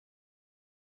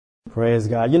Praise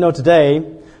God. You know, today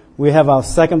we have our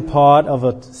second part of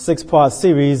a 6-part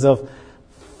series of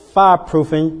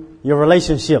fireproofing your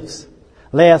relationships.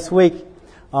 Last week,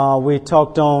 we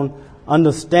talked on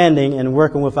understanding and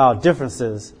working with our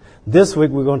differences. This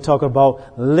week, we're going to talk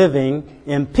about living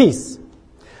in peace.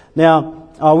 Now,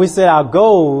 we said our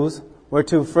goals were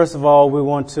to, first of all, we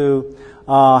want to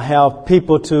have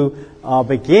people to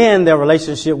begin their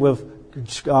relationship with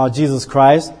Jesus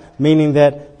Christ, meaning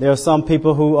that there are some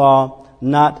people who are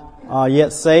not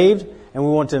yet saved, and we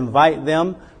want to invite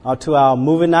them to our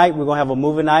movie night. We're going to have a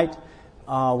movie night.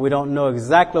 We don't know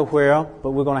exactly where,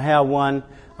 but we're going to have one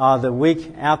the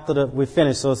week after we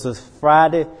finish. So it's a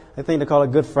Friday. I think they call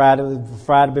it Good Friday.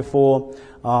 Friday before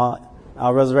our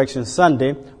Resurrection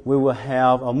Sunday, we will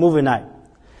have a movie night.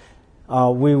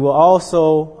 We will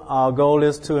also, our goal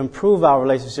is to improve our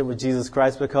relationship with Jesus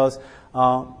Christ, because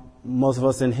most of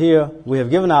us in here, we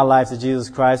have given our lives to Jesus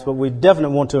Christ, but we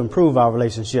definitely want to improve our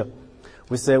relationship.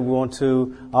 We said we want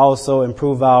to also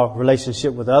improve our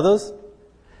relationship with others,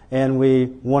 and we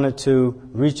wanted to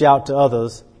reach out to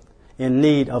others in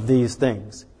need of these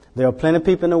things. There are plenty of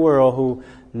people in the world who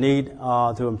need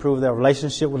to improve their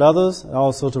relationship with others, and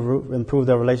also to improve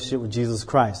their relationship with Jesus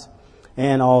Christ,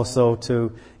 and also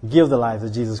to give the life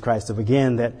of Jesus Christ to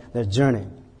begin that journey.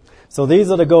 So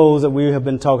these are the goals that we have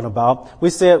been talking about. We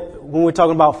said when we're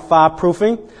talking about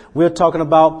fireproofing, we're talking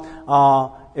about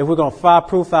if we're going to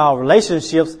fireproof our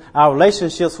relationships,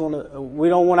 we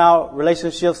don't want our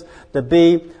relationships to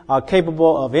be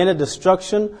capable of any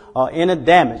destruction or any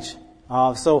damage.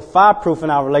 So fireproofing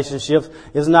our relationships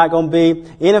is not going to be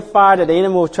any fire that the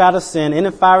enemy will try to send,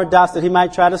 any fiery dots that he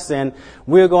might try to send.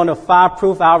 We're going to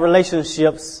fireproof our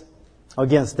relationships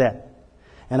against that.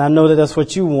 And I know that that's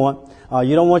what you want.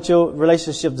 You don't want your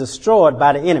relationship destroyed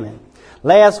by the enemy.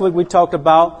 Last week we talked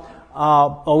about,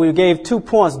 we gave 2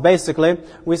 points basically.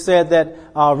 We said that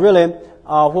really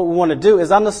what we want to do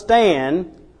is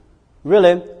understand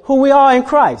really who we are in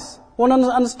Christ. We want to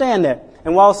understand that.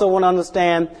 And we also want to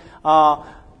understand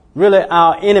really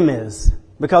our enemies.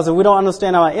 Because if we don't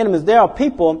understand our enemies, there are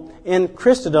people in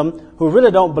Christendom who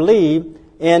really don't believe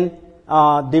in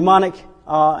demonic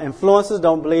influences,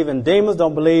 don't believe in demons,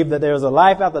 don't believe that there is a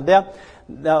life after death,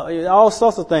 all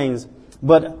sorts of things.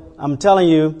 But I'm telling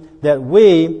you that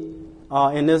we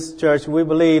in this church, we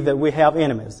believe that we have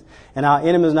enemies. And our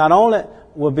enemies not only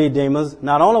will be demons,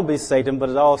 not only will be Satan, but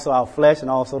it's also our flesh and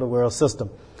also the world system.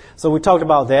 So we talked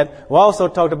about that. We also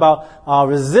talked about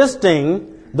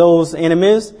resisting those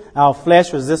enemies, our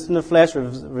flesh, resisting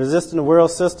the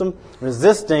world system,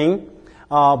 resisting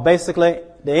basically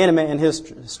the enemy and his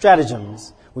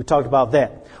stratagems. We talked about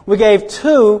that. We gave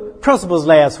 2 principles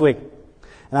last week.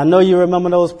 And I know you remember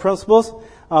those principles.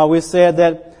 We said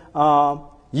that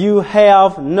you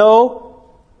have no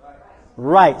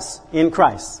rights in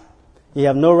Christ. You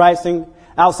have no rights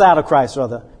outside of Christ,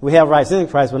 rather. We have rights in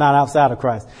Christ, but not outside of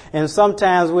Christ. And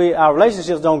sometimes our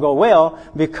relationships don't go well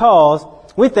because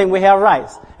we think we have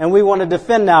rights and we want to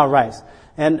defend our rights.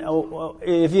 And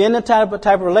if you're in the type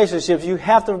of relationships, you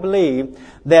have to believe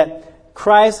that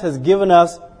Christ has given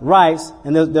us rights,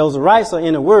 and those rights are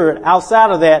in the Word. Outside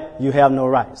of that, you have no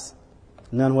rights.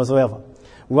 None whatsoever.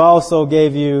 We also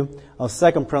gave you a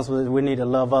second principle, that we need to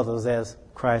love others as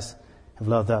Christ has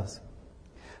loved us.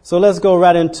 So let's go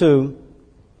right into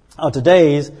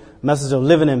today's message of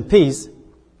living in peace.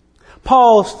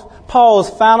 Paul's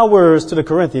final words to the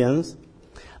Corinthians.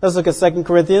 Let's look at 2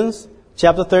 Corinthians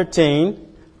chapter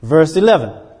 13, verse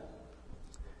 11.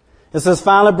 It says,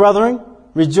 "Finally, brethren,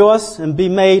 rejoice and be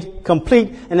made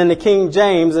complete." And in the King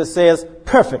James, it says,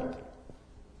 perfect.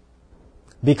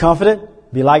 Be confident,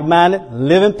 be like-minded,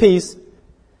 live in peace,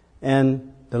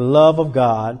 and the love of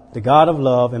God, the God of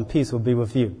love and peace will be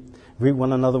with you. Greet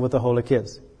one another with a holy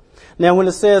kiss. Now, when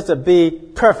it says to be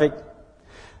perfect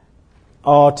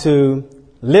or to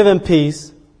live in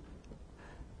peace,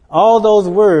 all those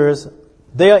words,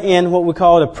 they are in what we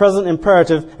call the present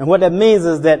imperative. And what that means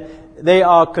is that they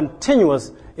are continuous.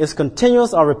 It's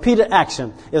continuous or repeated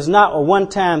action. It's not a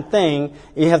one-time thing.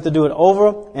 You have to do it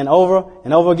over and over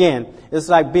and over again. It's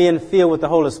like being filled with the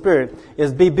Holy Spirit.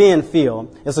 It's being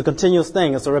filled. It's a continuous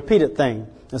thing. It's a repeated thing.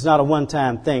 It's not a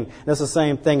one-time thing. That's the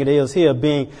same thing it is here,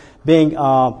 being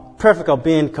perfect or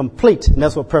being complete. And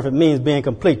that's what perfect means, being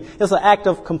complete. It's an act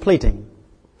of completing.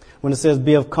 When it says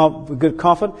be of good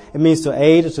comfort, it means to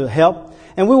aid or to help.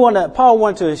 And Paul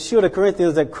wanted to assure the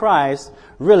Corinthians that Christ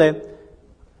really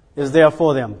is there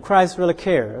for them. Christ really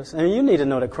cares. And you need to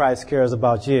know that Christ cares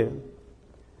about you.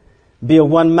 Be of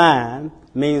one mind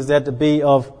means that to be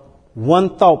of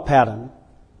one thought pattern.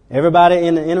 Everybody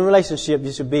in a relationship,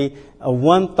 you should be a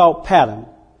one thought pattern.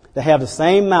 to have the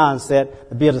same mindset,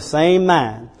 to be of the same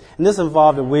mind. And this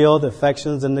involved the will, the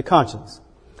affections, and the conscience.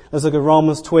 Let's look at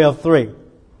Romans 12:3.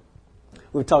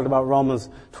 We've talked about Romans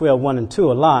 12:1 and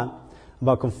 2 a lot,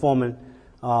 about conforming,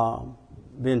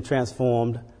 being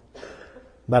transformed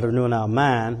by the renewing our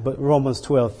mind. But Romans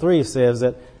 12:3 says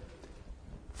that,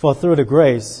 for through the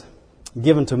grace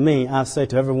given to me, I say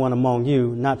to everyone among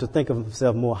you, not to think of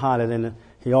himself more highly than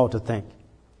he ought to think,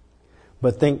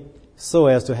 but think so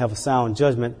as to have a sound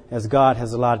judgment, as God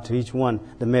has allotted to each one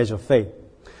the measure of faith.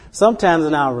 Sometimes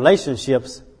in our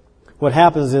relationships, what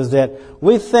happens is that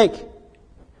we think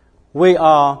we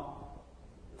are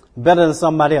better than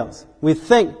somebody else. We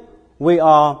think we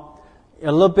are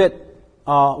a little bit,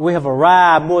 we have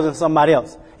arrived more than somebody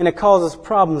else. And it causes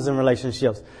problems in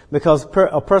relationships because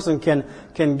a person can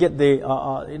get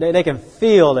they can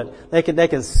feel it, they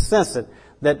can sense it,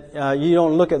 that you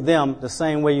don't look at them the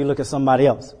same way you look at somebody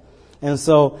else. And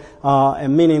so,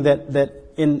 and meaning that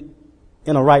in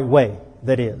a right way,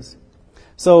 that is.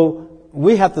 So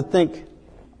we have to think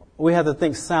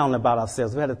sound about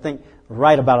ourselves. We have to think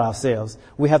right about ourselves.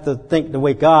 We have to think the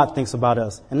way God thinks about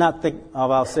us and not think of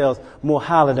ourselves more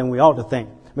highly than we ought to think,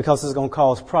 because it's going to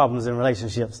cause problems in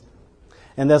relationships.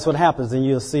 And that's what happens. And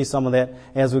you'll see some of that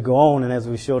as we go on and as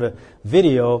we show the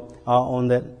video on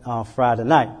that Friday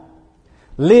night.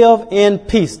 Live in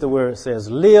peace, the word says.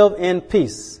 Live in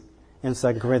peace in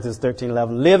 2 Corinthians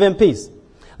 13:11. Live in peace.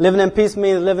 Living in peace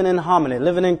means living in harmony,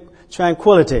 living in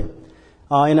tranquility.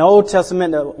 In the Old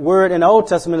Testament, the word in the Old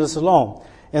Testament is shalom.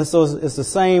 And so it's the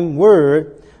same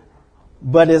word,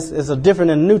 but it's a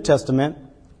different in the New Testament,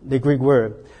 the Greek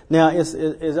word. Now,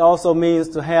 it also means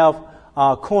to have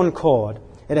concord.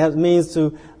 It means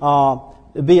to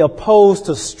be opposed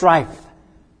to strife.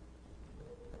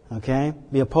 Okay?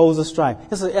 Be opposed to strife.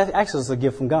 Actually, it's a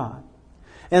gift from God.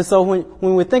 And so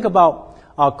when we think about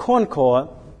concord,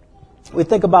 we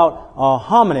think about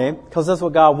harmony, because that's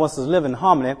what God wants us to live in,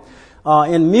 harmony.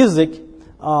 In music,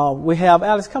 we have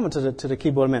Alex coming to the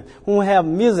keyboard a minute. When we have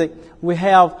music, we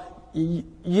have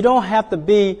you don't have to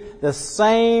be the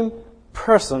same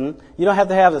person. You don't have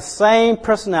to have the same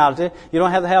personality. You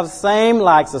don't have to have the same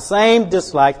likes, the same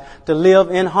dislikes to live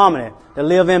in harmony, to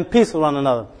live in peace with one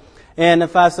another. And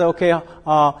if I say, okay,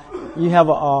 you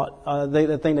have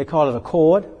they think they call it a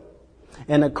chord,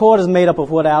 and the chord is made up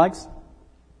of what, Alex?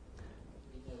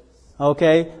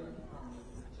 Okay,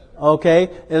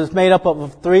 it's made up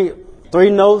of three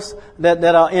notes that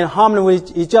are in harmony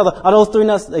with each other. Are those three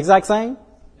notes the exact same?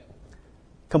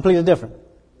 Completely different.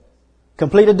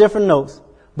 Completely different notes,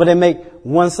 but they make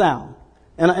one sound.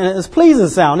 And it's pleasing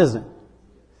sound, isn't it?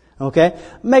 Okay?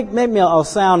 Make me a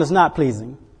sound that's not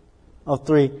pleasing of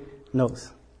three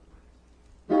notes.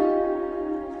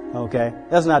 Okay?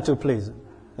 That's not too pleasing.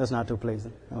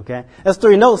 Okay? That's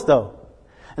three notes though.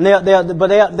 And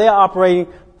they're operating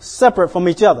separate from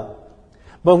each other.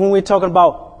 But when we're talking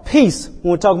about peace,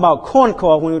 when we're talking about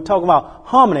concord, when we're talking about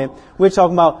harmony, we're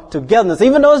talking about togetherness.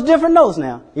 Even though it's different notes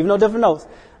now.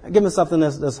 Give me something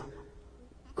that's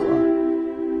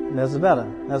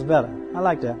better. That's better. I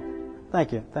like that.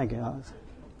 Thank you, Alex.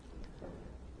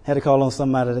 Had to call on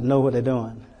somebody that know what they're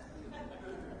doing.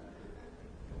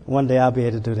 One day I'll be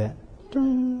able to do that.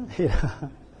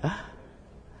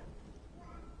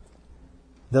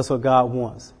 That's what God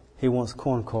wants. He wants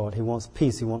concord. He wants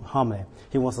peace. He wants harmony.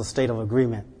 He wants a state of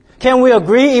agreement. Can we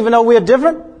agree even though we're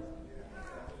different?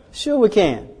 Sure we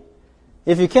can.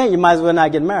 If you can't, you might as well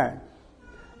not get married.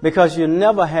 Because you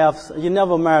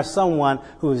never marry someone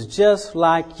who is just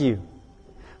like you,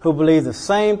 who believes the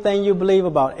same thing you believe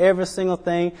about every single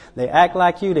thing. They act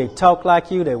like you, they talk like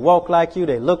you, they walk like you,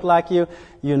 they look like you.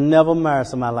 You never marry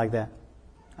somebody like that.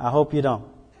 I hope you don't.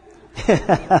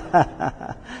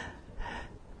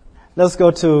 Let's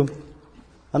go to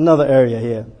another area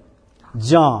here.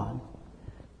 John.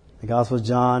 The Gospel of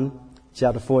John,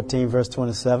 chapter 14, verse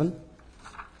 27.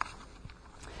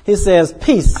 He says,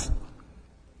 peace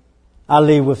I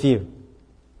leave with you.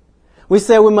 We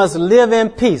say we must live in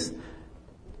peace.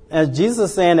 And Jesus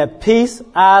is saying that peace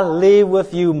I leave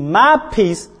with you. My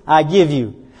peace I give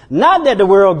you. Not that the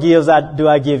world gives, do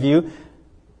I give you.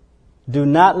 Do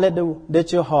not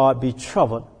let your heart be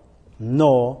troubled,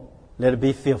 nor let it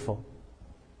be fearful.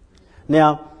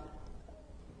 Now,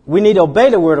 we need to obey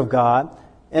the Word of God.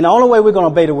 And the only way we're going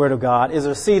to obey the Word of God is to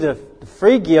receive the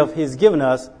free gift He's given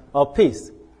us of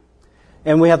peace.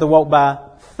 And we have to walk by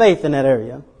faith in that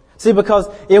area. See, because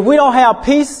if we don't have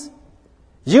peace,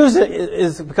 usually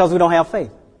it's because we don't have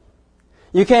faith.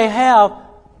 You can't have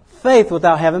faith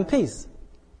without having peace.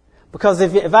 Because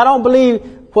if I don't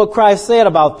believe what Christ said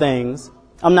about things,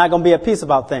 I'm not going to be at peace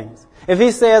about things. If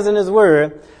he says in his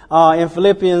word, in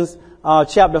Philippians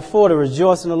chapter 4, to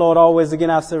rejoice in the Lord always, again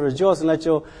I say rejoice, and let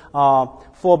your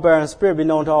forbearing spirit be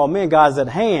known to all men. God is at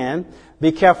hand.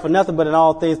 Be careful for nothing, but in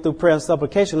all things through prayer and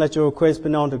supplication, let your requests be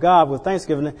known to God with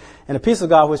thanksgiving, and the peace of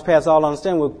God which passes all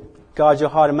understanding will guard your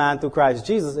heart and mind through Christ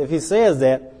Jesus. If he says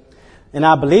that, and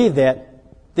I believe that,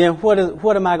 then what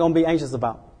am I going to be anxious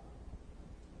about?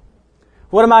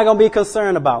 What am I going to be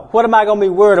concerned about? What am I going to be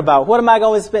worried about? What am I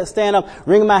going to stand up,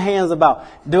 wring my hands about?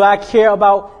 Do I care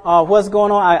about what's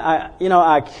going on?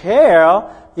 I care,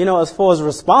 as far as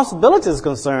responsibility is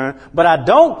concerned, but I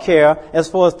don't care as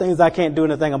far as things I can't do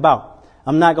anything about.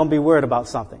 I'm not going to be worried about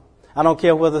something. I don't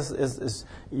care whether it's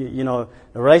the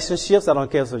relationships. I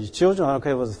don't care if it's your children. I don't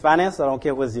care if it's finance. I don't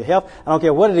care if it's your health. I don't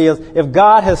care what it is. If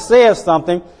God has said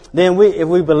something, then if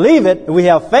we believe it, if we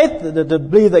have faith to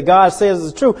believe that God says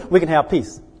it's true, we can have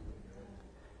peace.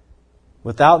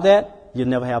 Without that, you'll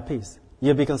never have peace.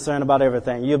 You'll be concerned about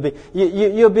everything. You'll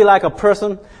be like a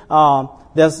person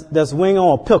that's winging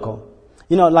on a pickle.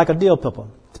 Like a dill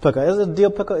pickle. Is it a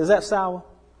dill pickle? Is that sour?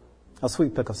 A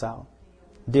sweet pickle sour.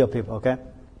 Dill pickle, okay?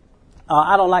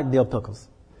 I don't like dill pickles.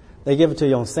 They give it to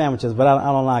you on sandwiches, but I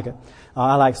don't like it.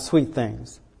 I like sweet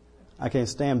things. I can't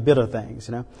stand bitter things,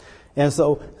 And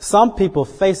so some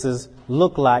people's faces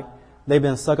look like they've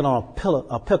been sucking on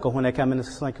a pickle when they come into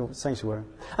the sanctuary.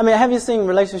 I mean, have you seen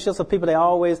relationships of people,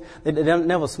 they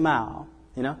never smile,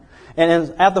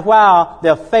 And after a while,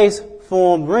 their face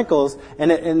formed wrinkles,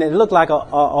 and it looked like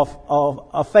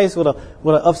a face with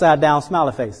an upside down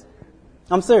smiley face.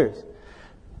 I'm serious.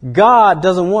 God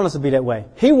doesn't want us to be that way.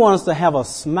 He wants us to have a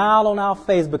smile on our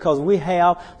face because we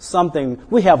have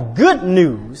good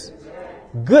news.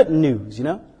 Good news,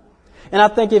 And I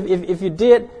think if you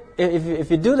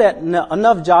do that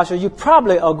enough, Joshua, you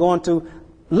probably are going to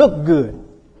look good.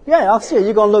 Yeah, I'm sure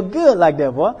you're going to look good like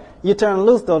that, boy. You turn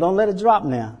loose though. Don't let it drop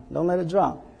now. Don't let it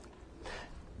drop.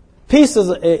 Peace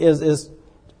is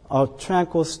a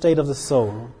tranquil state of the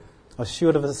soul,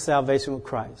 assured of his salvation with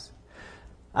Christ.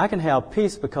 I can have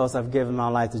peace because I've given my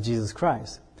life to Jesus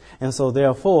Christ. And so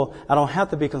therefore, I don't have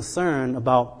to be concerned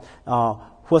about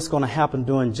what's going to happen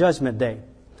during Judgment Day.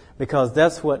 Because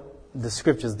that's what the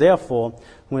Scripture's there for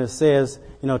when it says,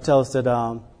 tell us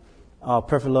that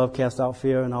perfect love casts out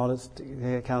fear and all this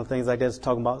kind of things like that. It's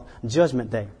talking about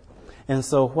Judgment Day. And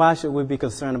so why should we be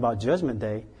concerned about Judgment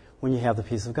Day when you have the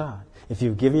peace of God? If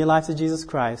you've given your life to Jesus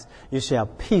Christ, you shall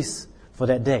have peace for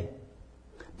that day,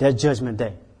 that Judgment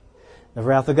Day. The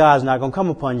wrath of God is not going to come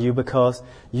upon you because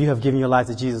you have given your life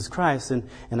to Jesus Christ, and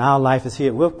our life is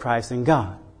hid with Christ in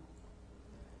God.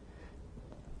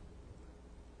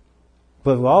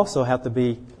 But we also have to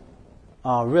be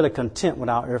really content with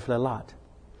our earthly lot.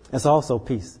 It's also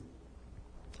peace.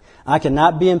 I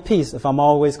cannot be in peace if I'm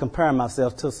always comparing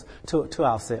myself to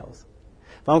ourselves.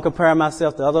 If I'm comparing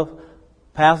myself to other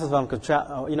pastors, if I'm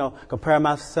comparing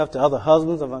myself to other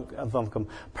husbands, if I'm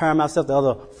comparing myself to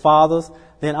other fathers,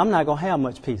 then I'm not going to have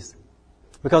much peace.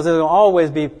 Because there's going to always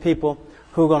be people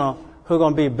who are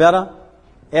going to be better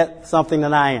at something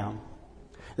than I am.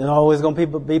 There's always going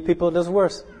to be people that's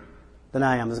worse than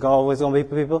I am. There's always going to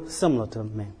be people similar to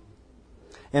me.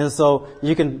 And so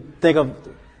you can think of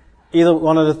either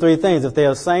one of the three things. If they're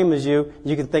the same as you,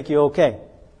 you can think you're okay.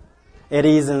 At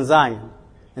ease in Zion.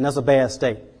 And that's a bad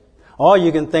state. Or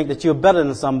you can think that you're better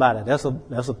than somebody. That's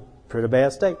a pretty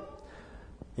bad state.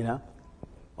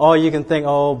 Or you can think,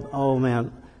 oh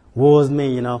man, woe is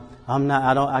me,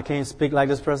 I can't speak like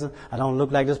this person. I don't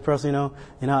look like this person, I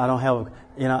don't have,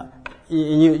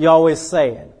 you always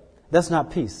say it. That's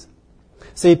not peace.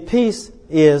 See, peace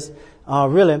is,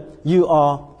 really, you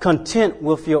are content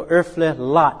with your earthly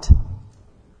lot.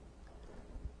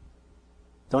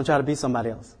 Don't try to be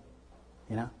somebody else,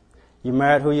 You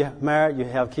married who you married, you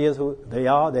have kids who they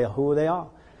are who they are.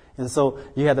 And so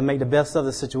you have to make the best of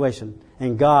the situation.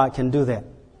 And God can do that.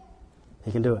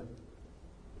 He can do it.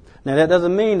 Now that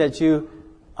doesn't mean that you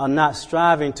are not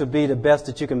striving to be the best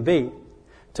that you can be,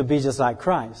 to be just like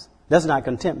Christ. That's not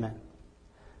contentment.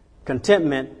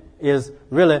 Contentment is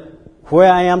really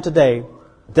where I am today,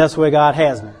 that's where God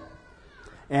has me.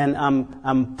 And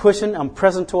I'm pressing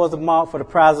towards the mark for the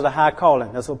prize of the high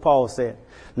calling. That's what Paul said.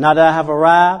 Not that I have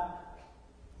arrived,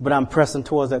 but I'm pressing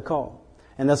towards that call.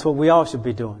 And that's what we all should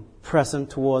be doing, pressing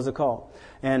towards the call.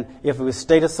 And if we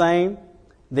stay the same,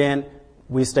 then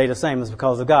we stay the same. It's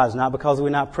because of God. It's not because we're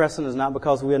not pressing. It's not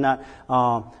because we're not,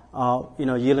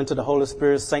 yielding to the Holy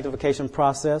Spirit's sanctification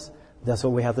process. That's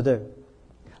what we have to do.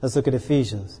 Let's look at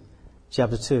Ephesians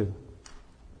chapter 2,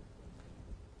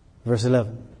 verse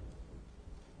 11.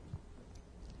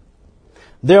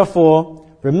 Therefore,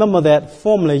 remember that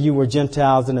formerly you were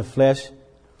Gentiles in the flesh,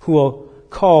 who are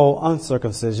called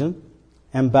uncircumcision,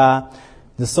 and by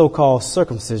the so-called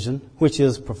circumcision, which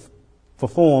is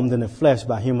performed in the flesh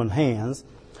by human hands.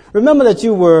 Remember that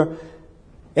you were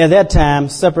at that time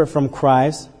separate from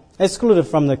Christ, excluded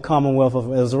from the commonwealth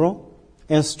of Israel,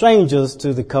 and strangers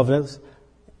to the covenants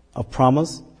of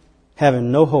promise,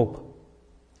 having no hope,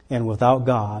 and without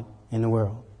God in the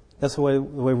world. That's the way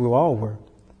we all were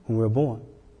when we were born.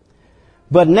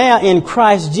 But now in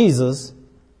Christ Jesus,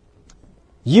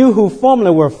 you who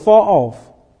formerly were far off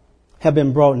have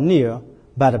been brought near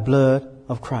by the blood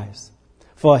of Christ.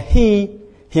 For he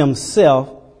himself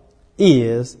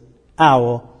is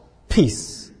our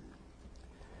peace.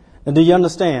 Now, do you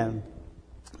understand?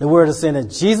 The word is saying that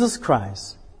Jesus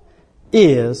Christ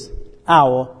is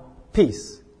our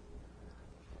peace.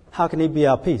 How can he be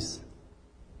our peace?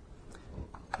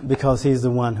 Because he's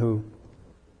the one who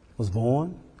was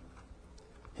born.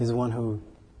 He's the one who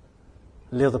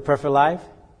lived a perfect life.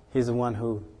 He's the one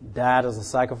who died as a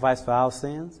sacrifice for our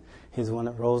sins. He's the one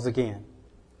that rose again.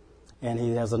 And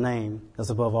he has a name that's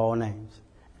above all names.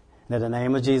 And at the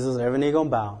name of Jesus, every knee going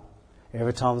to bow.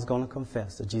 Every tongue is going to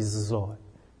confess that Jesus is Lord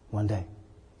one day.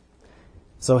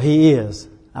 So he is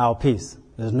our peace.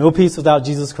 There's no peace without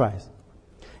Jesus Christ.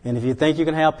 And if you think you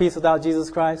can have peace without Jesus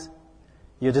Christ,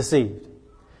 you're deceived.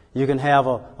 You can have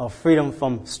a freedom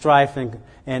from strife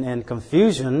and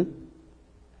confusion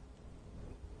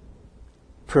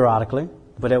periodically,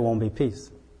 but it won't be peace.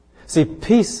 See,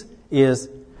 peace is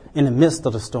in the midst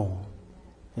of the storm,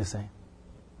 you see.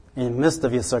 In the midst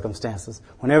of your circumstances,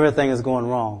 when everything is going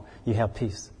wrong, you have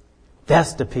peace.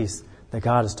 That's the peace that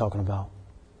God is talking about.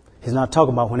 He's not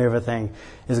talking about when everything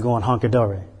is going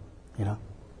hunky-dory, you know.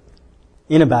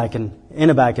 Anybody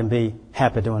can be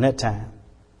happy during that time.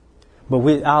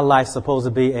 But our life's supposed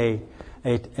to be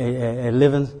a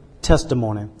living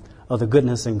testimony of the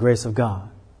goodness and grace of God.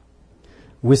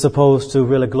 We're supposed to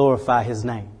really glorify his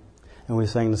name. And we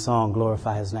sing the song,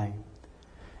 Glorify His Name.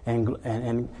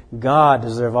 And God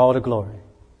deserves all the glory,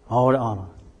 all the honor.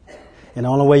 And the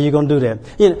only way you're going to do that,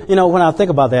 you know, when I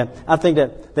think about that, I think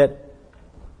that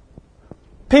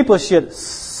people should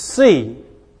see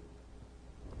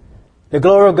the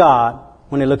glory of God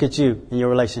when they look at you in your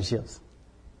relationships.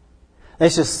 They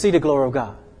should see the glory of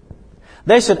God.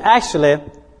 They should actually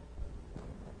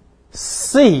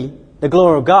see the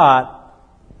glory of God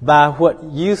by what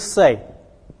you say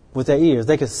with their ears.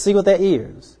 They can see with their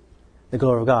ears the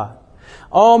glory of God.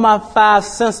 All my five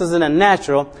senses in the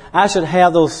natural, I should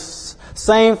have those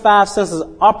same five senses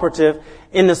operative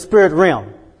in the spirit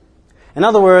realm. In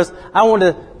other words, I want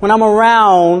to, when I'm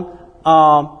around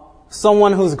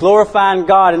someone who's glorifying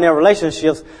God in their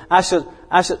relationships, I should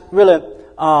really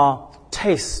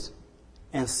taste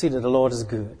and see that the Lord is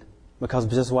good, because I'm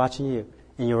just watching you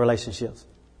in your relationships.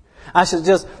 I should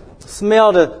just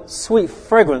smell the sweet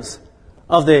fragrance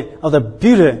of the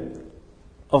beauty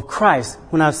of Christ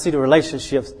when I see the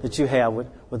relationships that you have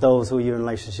with those who you're in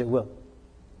relationship with.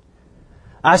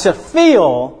 I should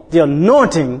feel the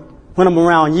anointing when I'm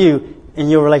around you in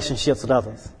your relationships with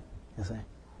others. You see?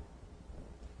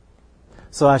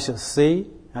 So I should see,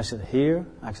 I should hear,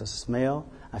 I should smell,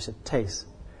 I should taste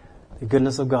the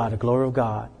goodness of God, the glory of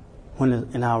God when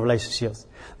in our relationships.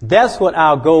 That's what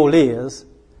our goal is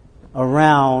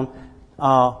around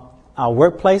our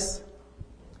workplace,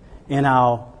 in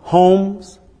our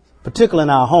homes, particularly in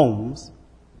our homes,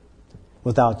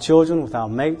 with our children, with our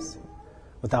mates,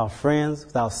 with our friends,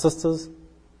 with our sisters,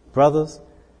 brothers.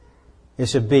 It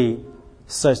should be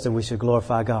such that we should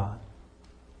glorify God.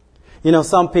 You know,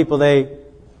 some people, they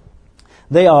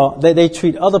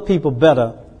treat other people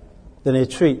better than they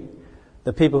treat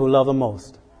the people who love them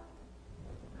most.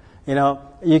 You know,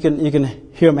 you can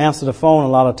hear them answer the phone a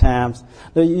lot of times.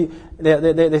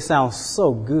 They sound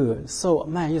so good. So,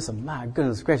 man, my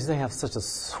goodness gracious, they have such a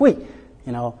sweet,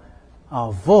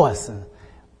 voice.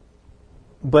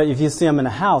 But if you see them in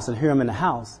the house and hear them in the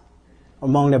house,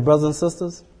 among their brothers and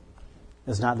sisters,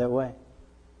 it's not that way.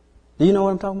 Do you know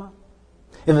what I'm talking about?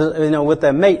 If with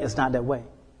their mate, it's not that way.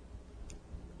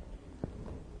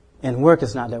 In work,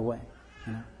 it's not that way.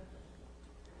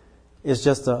 It's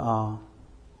just a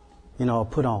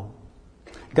put on.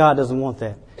 God doesn't want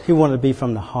that. He wanted to be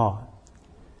from the heart.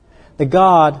 The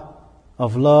God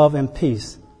of love and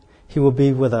peace, He will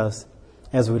be with us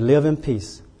as we live in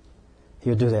peace.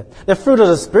 He'll do that. The fruit of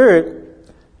the Spirit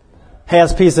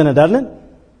has peace in it, doesn't it?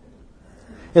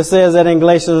 It says that in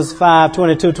Galatians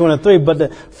 5:22-23, but the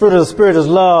fruit of the Spirit is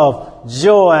love,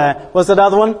 joy. What's that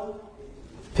other one?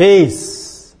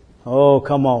 Peace. Oh,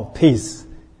 come on. Peace.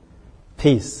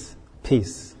 Peace.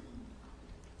 Peace.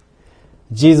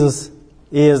 Jesus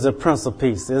is the Prince of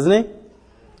Peace, isn't He?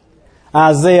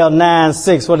 Isaiah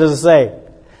 9:6, what does it say?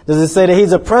 Does it say that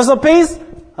he's a Prince of Peace?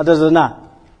 Or does it not?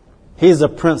 He's a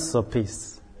Prince of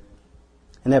Peace.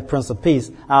 And that Prince of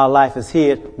Peace, our life is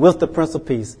hid with the Prince of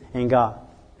Peace in God.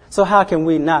 So how can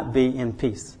we not be in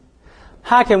peace?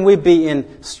 How can we be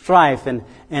in strife and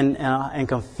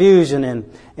confusion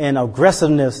and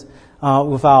aggressiveness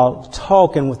with our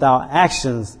talk and with our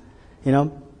actions,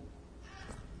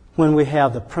 when we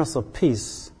have the Prince of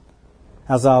Peace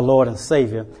as our Lord and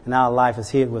Savior and our life is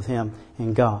hid with Him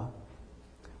in God?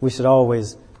 We should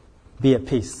always be at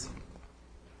peace.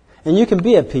 And you can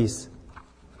be at peace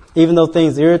even though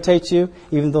things irritate you,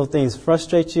 even though things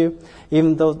frustrate you,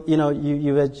 even though,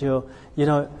 you at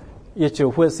your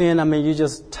wit's end. I mean, you're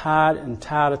just tired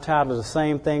of the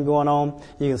same thing going on.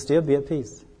 You can still be at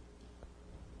peace.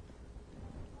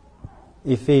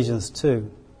 Ephesians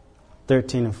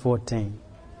 2:13 and 14.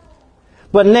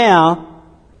 But now,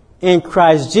 in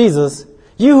Christ Jesus,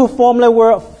 you who formerly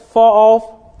were far off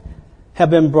have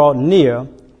been brought near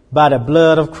by the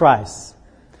blood of Christ.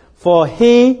 For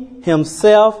He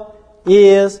Himself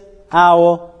is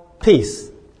our peace.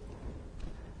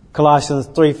 Colossians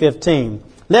 3:15.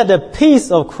 Let the peace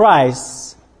of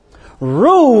Christ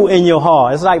rule in your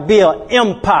heart. It's like be an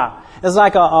empire. It's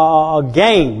like a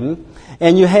game,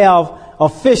 and you have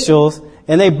officials,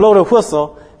 and they blow the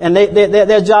whistle, and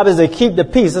their job is to keep the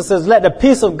peace. It says, let the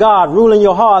peace of God rule in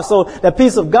your heart. So the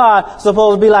peace of God is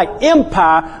supposed to be like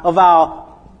empire of our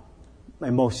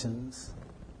emotions,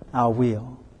 our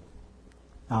will,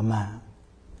 our mind.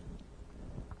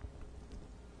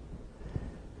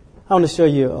 I want to show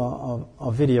you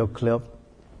a video clip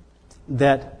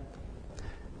that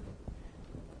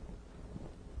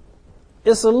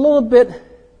is a little bit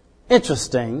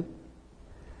interesting,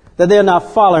 that they're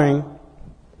not following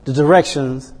the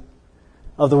directions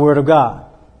of the Word of God.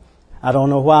 I don't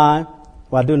know why.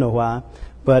 Well, I do know why.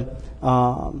 But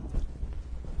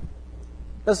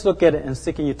let's look at it and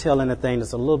see, can you tell anything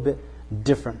that's a little bit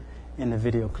different in the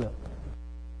video clip?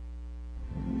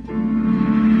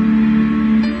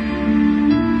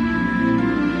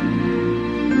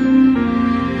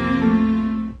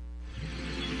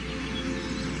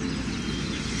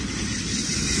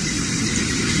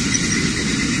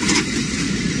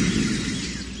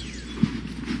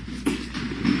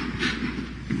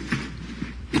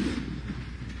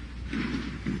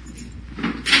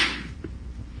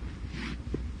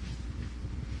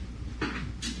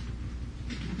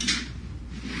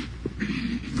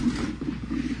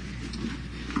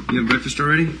 You have breakfast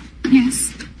already?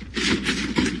 Yes.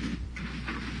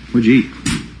 What'd you eat?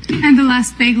 I had the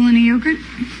last bagel and a yogurt.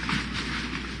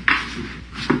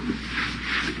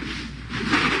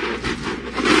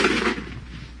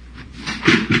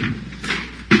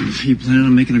 Are you planning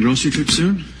on making a grocery trip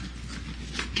soon?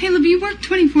 Caleb, you work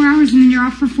 24 hours and then you're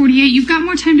off for 48. You've got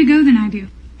more time to go than I do.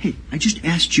 Hey, I just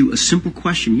asked you a simple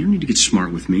question. You don't need to get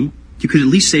smart with me. You could at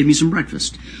least save me some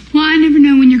breakfast. Well, I never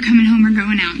know when you're coming home or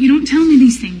going out. You don't tell me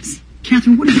these things.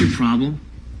 Catherine, what is your problem?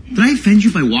 Did I offend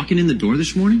you by walking in the door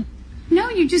this morning? No,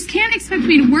 you just can't expect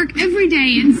me to work every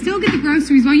day and still get the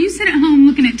groceries while you sit at home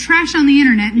looking at trash on the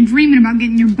internet and dreaming about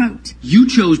getting your boat. You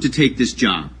chose to take this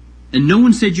job, and no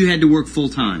one said you had to work full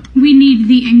time. We need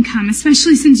the income,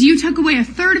 especially since you took away a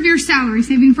third of your salary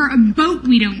saving for a boat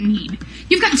we don't need.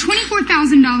 You've got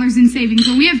 $24,000 in savings,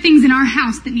 but we have things in our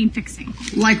house that need fixing.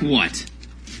 Like what?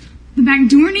 The back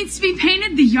door needs to be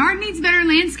painted, the yard needs better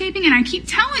landscaping, and I keep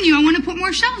telling you I want to put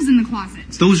more shelves in the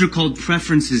closet. Those are called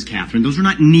preferences, Catherine. Those are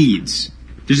not needs.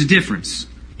 There's a difference.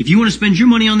 If you want to spend your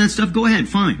money on that stuff, go ahead,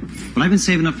 fine. But I've been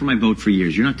saving up for my boat for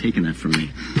years. You're not taking that from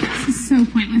me. This is so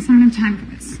pointless. I don't have time for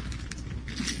this.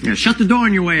 Yeah, shut the door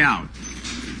on your way out.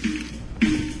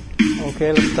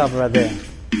 Okay, let's stop right there.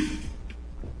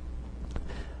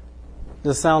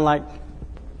 Does it sound like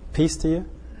peace to you?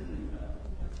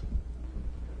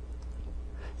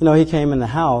 He came in the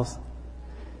house,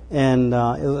 and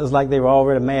it was like they were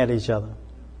already mad at each other.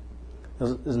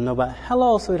 There's nobody.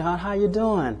 Hello, sweetheart. How you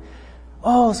doing?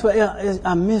 Oh, sweetheart,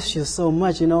 I miss you so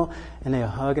much, And they're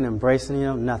hugging, embracing,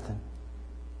 nothing.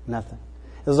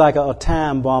 It was like a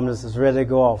time bomb that's ready to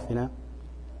go off,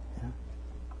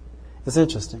 It's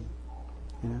interesting,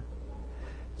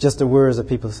 Just the words that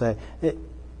people say. Do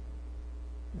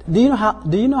you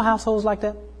know households like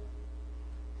that?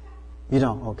 You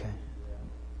don't? Okay.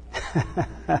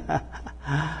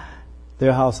 There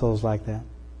are households like that.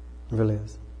 It really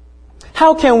is.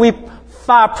 How can we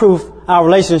fireproof our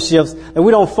relationships that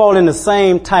we don't fall in the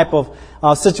same type of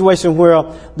situation where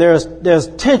there's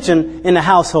tension in the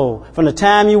household? From the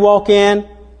time you walk in,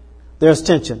 there's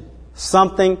tension.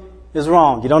 Something is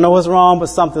wrong. You don't know what's wrong, but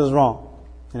something is wrong.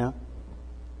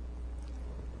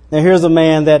 Now here's a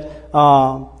man that,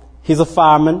 he's a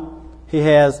fireman. He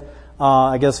has,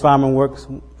 I guess fireman works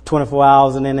 24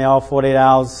 hours and then they're all 48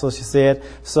 hours, so she said.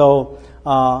 So,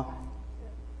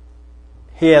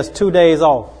 he has 2 days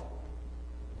off.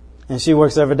 And she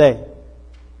works every day.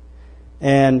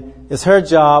 And it's her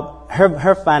job,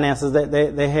 her finances,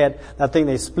 they had, I think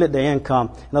they split their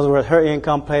income. In other words, her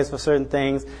income pays for certain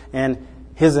things and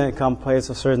his income pays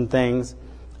for certain things.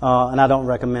 And I don't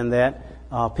recommend that.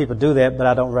 People do that, but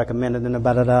I don't recommend it. And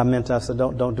about it, I meant to, I said,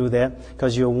 don't do that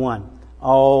because you're one.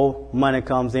 All money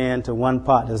comes into one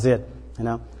pot. That's it,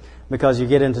 because you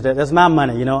get into that. That's my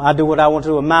money, I do what I want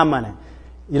to do with my money.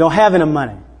 You don't have any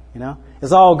money,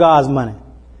 It's all God's money.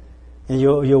 And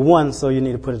you're one, so you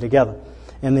need to put it together.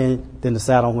 And then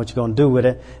decide on what you're going to do with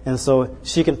it. And so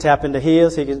she can tap into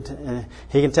his, he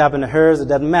can tap into hers. It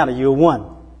doesn't matter. You're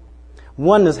one.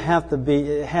 Oneness has to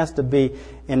be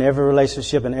in every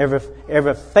relationship, in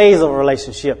every phase of a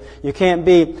relationship. You can't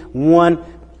be one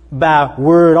by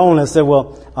word only and say,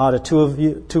 well, the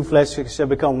two flesh shall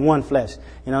become one flesh.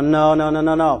 No.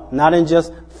 Not in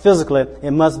just physically.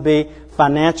 It must be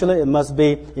financially. It must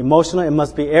be emotionally. It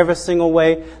must be every single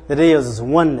way that it is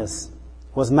oneness.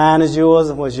 What's mine is yours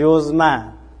and what's yours is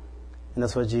mine. And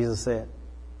that's what Jesus said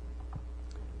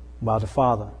about the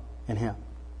Father and Him.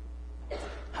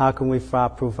 How can we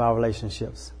fireproof our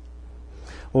relationships?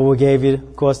 Well, we gave you,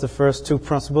 of course, the first two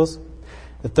principles.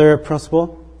 The third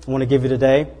principle I want to give you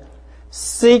today: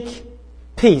 seek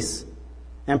peace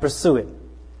and pursue it.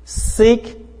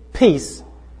 Seek peace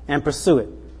and pursue it.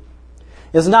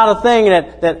 It's not a thing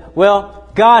that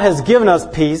God has given us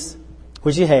peace,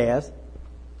 which He has.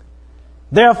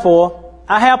 Therefore,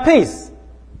 I have peace.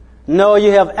 No,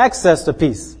 you have access to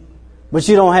peace. But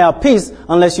you don't have peace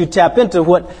unless you tap into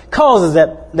what causes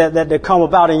that come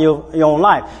about in your own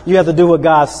life. You have to do what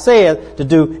God said to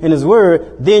do in His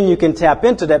Word. Then you can tap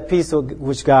into that peace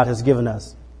which God has given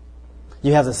us.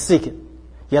 You have to seek it.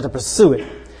 You have to pursue it.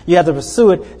 You have to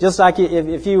pursue it just like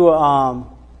if you were,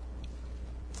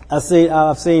 I've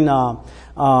seen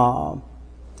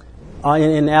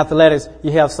in athletics,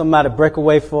 you have somebody break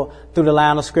away through the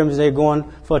line of scrimmage. They're going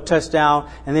for a touchdown,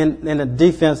 and then in the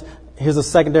defense, here's a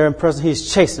secondary person.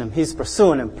 He's chasing him. He's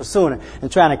pursuing him,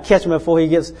 and trying to catch him before he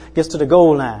gets to the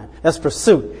goal line. That's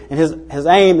pursuit, and his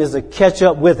aim is to catch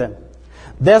up with him.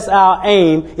 That's our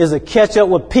aim, is to catch up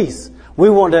with peace. We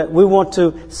want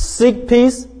to seek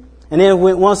peace. And then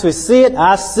once we see it,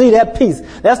 I see that peace.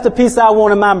 That's the peace I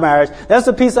want in my marriage. That's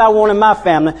the peace I want in my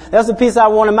family. That's the peace I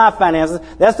want in my finances.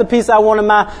 That's the peace I want in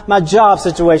my job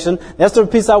situation. That's the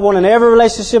peace I want in every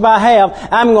relationship I have.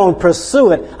 I'm going to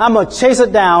pursue it. I'm going to chase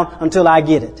it down until I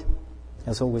get it.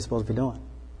 That's what we're supposed to be doing.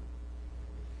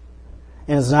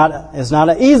 And it's not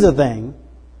an easy thing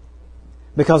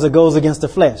because it goes against the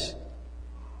flesh.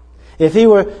 If he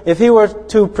were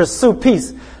to pursue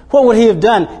peace, what would he have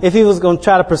done if he was going to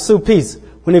try to pursue peace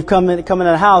when he come into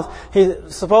the house?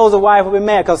 Suppose the wife would be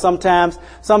mad because sometimes,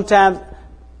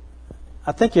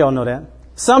 I think you all know that.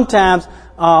 Sometimes,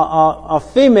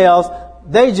 females,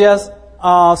 they just,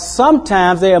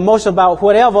 sometimes they're emotional about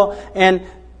whatever, and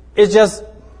they're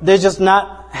just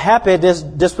not happy at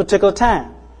this particular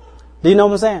time. Do you know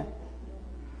what I'm saying?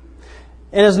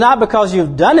 And it's not because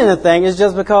you've done anything. It's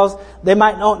just because they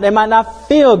might not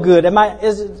feel good.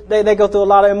 They go through a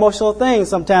lot of emotional things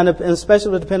sometimes, and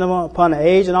especially depending upon the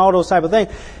age and all those type of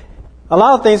things. A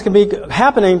lot of things can be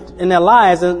happening in their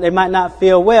lives, and they might not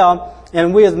feel well.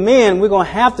 And we as men, we're going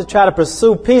to have to try to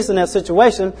pursue peace in that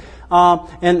situation.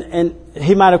 And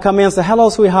he might have come in and said, "Hello,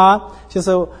 sweetheart." She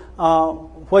said,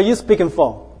 "What are you speaking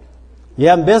for? You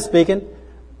haven't been speaking."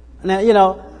 Now,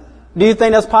 do you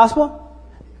think that's possible?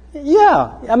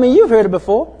 Yeah, I mean, you've heard it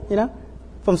before,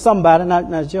 from somebody,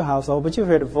 not at your household, but you've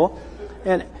heard it before.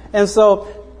 And so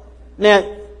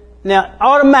now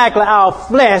automatically our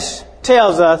flesh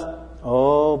tells us,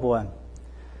 oh boy,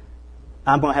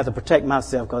 I'm going to have to protect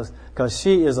myself because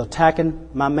she is attacking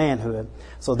my manhood.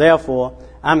 So therefore,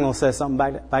 I'm going to say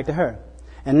something back to her.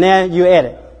 And now you're at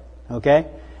it, okay?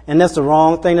 And that's the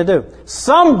wrong thing to do.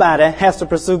 Somebody has to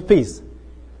pursue peace,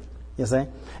 you see?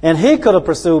 And he could have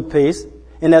pursued peace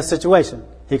in that situation.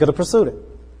 He could have pursued it.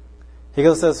 He could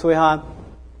have said, "Sweetheart,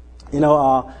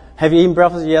 have you eaten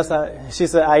breakfast?" "Yes." She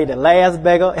said, "I ate the last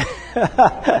bagel."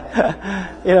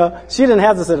 She didn't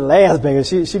have to say the last bagel.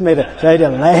 She made it. She ate the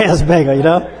last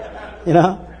bagel.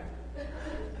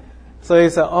 So he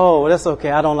said, "Oh, that's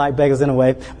okay. I don't like bagels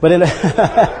anyway." But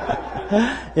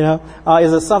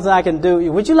is there something I can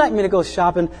do? Would you like me to go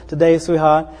shopping today,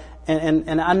 sweetheart?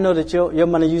 and I know that your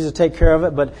money usually take care of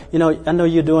it, but I know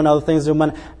you're doing other things with your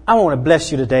money. I want to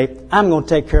bless you today. I'm going to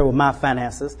take care of my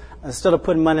finances. Instead of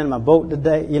putting money in my boat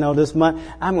today, this month,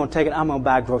 I'm going to take it. I'm going to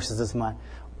buy groceries this month.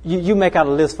 You make out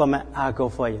a list for me. I'll go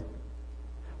for you.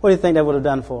 What do you think that would have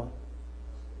done for her?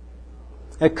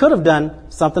 It could have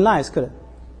done something nice, could it?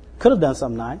 Could have done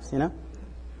something nice,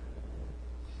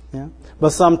 Yeah. But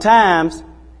sometimes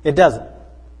it doesn't.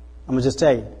 I'm going to just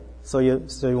tell you. So you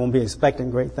won't be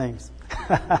expecting great things.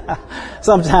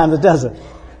 Sometimes it doesn't.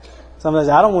 Sometimes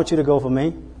I don't want you to go for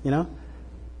me,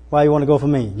 Why you want to go for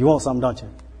me? You want something, don't you?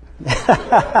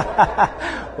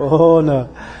 Oh no.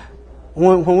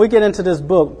 When we get into this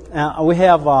book, we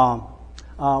have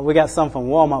we got some from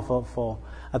Walmart for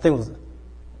I think it was,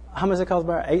 how much it cost,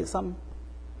 Barry?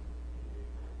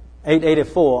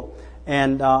 $8.84.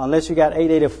 And unless you got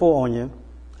 $8.84 on you,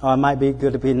 it might be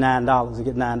good to be $9. You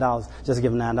get $9. Just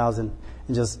give them $9 and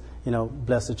just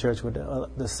bless the church with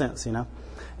the cents,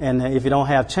 And if you don't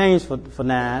have change for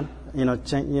 $9,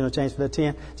 change for the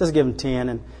 10, just give them 10,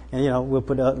 and we'll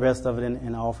put the rest of it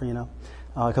in the offering,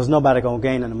 because nobody gonna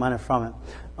gain any money from it.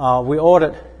 We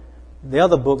ordered the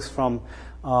other books from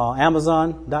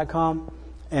Amazon.com,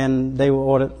 and they were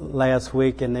ordered last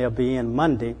week, and they'll be in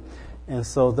Monday, and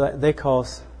so they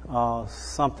cost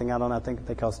something. I don't know. I think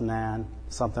they cost $9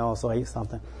 something, also $8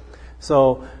 something.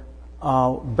 So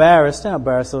Barry, stand up,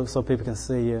 Barry, so people can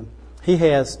see you. He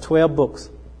has 12 books.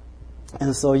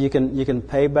 And so you can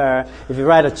pay Barry. If you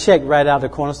write a check, write out to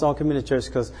Cornerstone Community Church,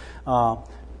 because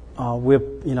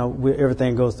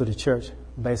everything goes through the church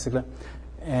basically,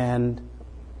 and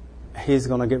he's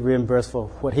going to get reimbursed for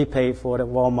what he paid for it at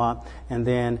Walmart, and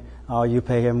then you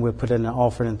pay him. We'll put it in an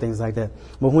offering and things like that.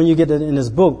 But when you get it in this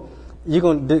book, you're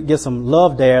going to get some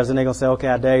love dares, and they're going to say, okay,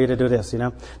 I dare you to do this,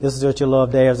 This is what your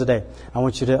love dares today. I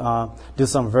want you to do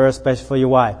something very special for your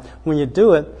wife. When you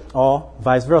do it, or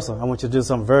vice versa, I want you to do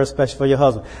something very special for your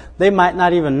husband. They might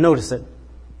not even notice it.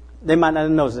 You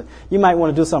might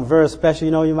want to do something very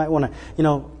special, you might want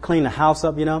to, clean the house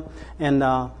up, and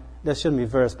that shouldn't be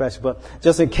very special, but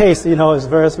just in case, it's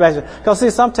very special. Because see,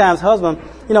 sometimes husband,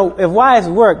 if wives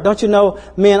work, don't you know,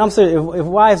 men, I'm serious, if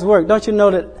wives work, don't you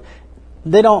know that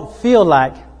they don't feel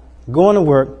like going to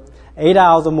work 8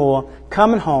 hours or more,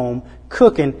 coming home,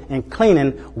 cooking and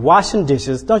cleaning, washing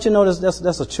dishes. Don't you know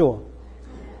that's a chore?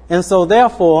 And so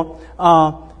therefore,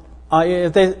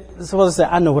 if they supposed to say,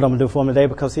 I know what I'm going to do for him today,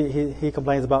 because he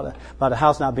complains about the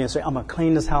house not being straight. I'm going to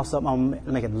clean this house up. I'm going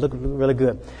to make it look really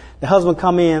good. The husband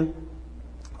come in,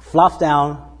 flops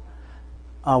down,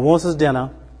 wants his dinner,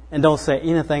 and don't say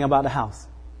anything about the house.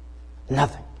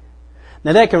 Nothing.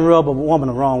 Now that can rub a woman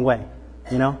the wrong way.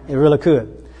 It really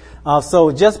could.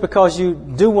 So just because you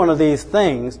do one of these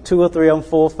things, 2 or 3 of them,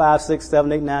 4, 5, 6,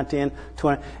 7, 8, 9, 10,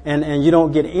 20, and you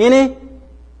don't get any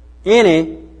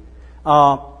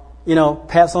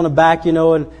pats on the back,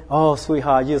 and, oh,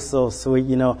 sweetheart, you're so sweet,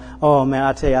 oh man,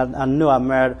 I tell you, I knew I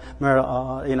married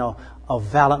a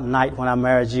valiant knight when I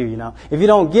married you, If you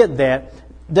don't get that,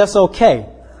 that's okay,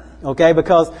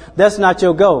 because that's not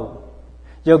your goal.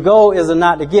 Your goal is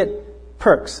not to get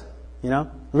perks,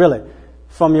 really,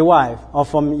 from your wife or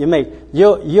from your mate.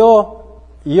 Your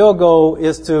goal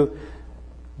is to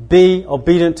be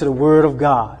obedient to the Word of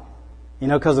God,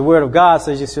 because the Word of God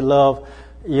says you should love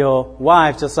your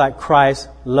wife just like Christ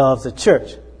loves the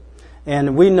church.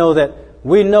 And we know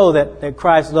that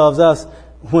Christ loves us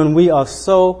when we are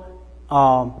so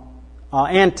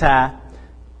anti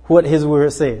what His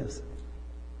Word says.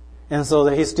 And so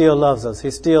that He still loves us. He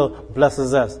still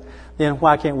blesses us. Then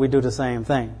why can't we do the same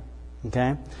thing?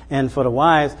 Okay? And for the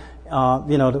wives,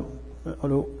 the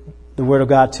Word of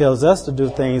God tells us to do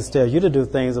things, tell you to do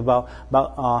things about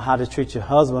how to treat your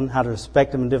husband, how to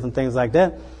respect him, and different things like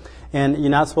that. And you're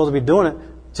not supposed to be doing it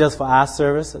just for eye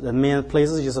service, the men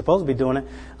pleases. You're supposed to be doing it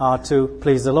to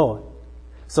please the Lord.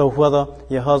 So whether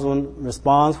your husband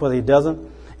responds, whether he doesn't,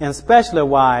 and especially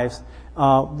wives,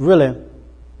 most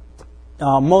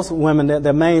women,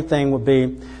 their main thing would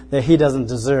be that he doesn't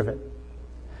deserve it.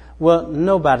 Well,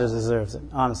 nobody deserves it,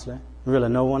 honestly. Really,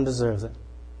 no one deserves it.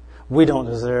 We don't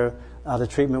deserve the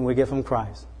treatment we get from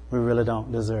Christ. We really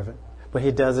don't deserve it. But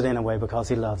He does it anyway because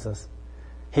He loves us.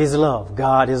 He's love.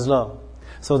 God is love.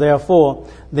 So therefore,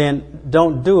 then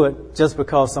don't do it just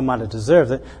because somebody deserves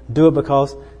it. Do it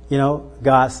because,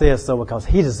 God says so, because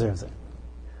He deserves it.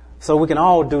 So we can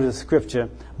all do the Scripture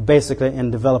basically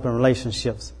in developing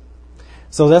relationships.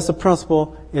 So that's the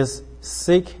principle, is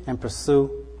seek and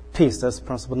pursue peace. That's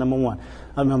principle number 1.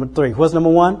 Number 3. What's number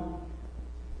 1?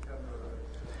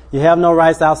 You have no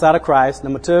rights outside of Christ.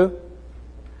 Number 2,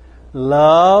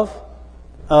 love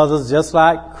others just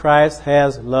like Christ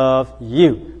has loved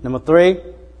you. Number 3,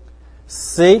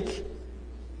 seek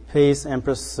peace and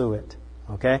pursue it.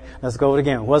 Okay, let's go over it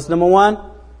again. What's number 1?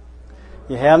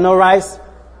 You have no rights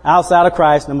outside of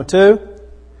Christ. Number 2,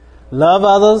 love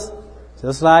others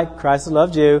just like Christ has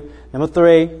loved you. Number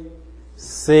 3,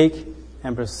 seek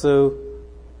and pursue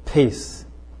peace.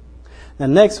 Now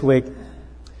next week,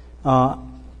 what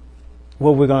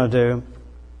we're going to do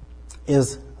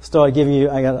is start giving you,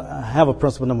 I have a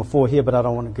principle number 4 here, but I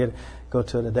don't want to go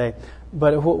to it today.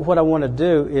 But what I want to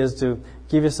do is to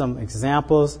give you some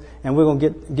examples, and we're going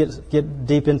to get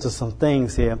deep into some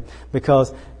things here,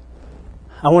 because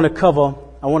I want to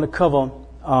cover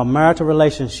marital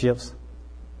relationships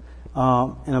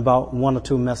in about 1 or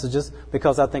 2 messages,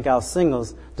 because I think our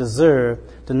singles deserve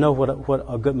to know what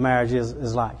a good marriage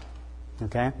is like.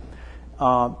 Okay?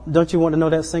 Don't you want to know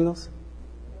that, singles?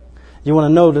 You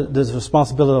want to know the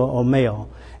responsibility of a male.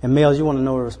 And males, you want to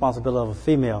know the responsibility of a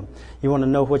female. You want to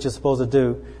know what you're supposed to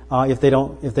do if they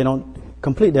don't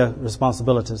complete their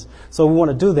responsibilities. So we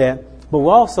want to do that, but we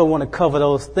also want to cover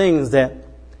those things that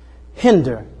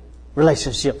hinder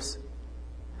relationships.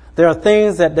 There are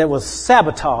things that will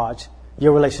sabotage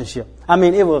your relationship. I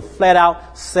mean, it will flat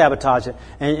out sabotage it.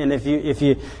 And if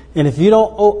you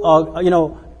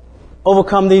don't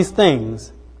overcome these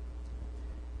things,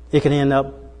 it can end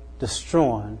up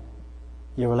destroying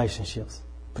your relationships,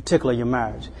 particularly your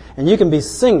marriage. And you can be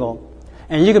single,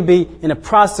 and you can be in the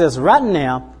process right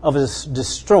now of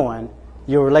destroying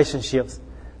your relationships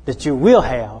that you will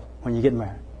have when you get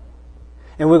married.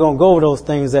 And we're going to go over those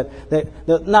things that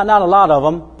not a lot of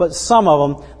them, but some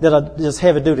of them that are just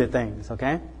heavy-duty things,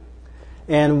 okay?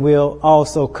 And we'll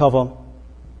also cover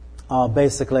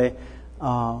basically,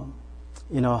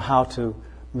 how to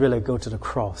really go to the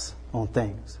cross on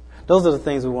things. Those are the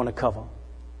things we want to cover.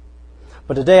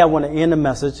 But today I want to end the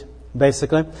message,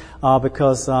 basically,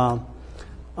 because I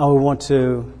want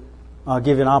to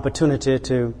give you an opportunity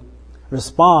to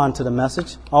respond to the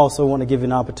message. I also want to give you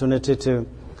an opportunity to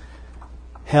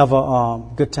have a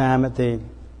good time at the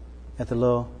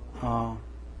little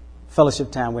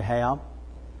fellowship time we have.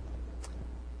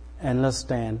 And let's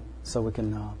stand so we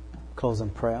can close in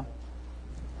prayer.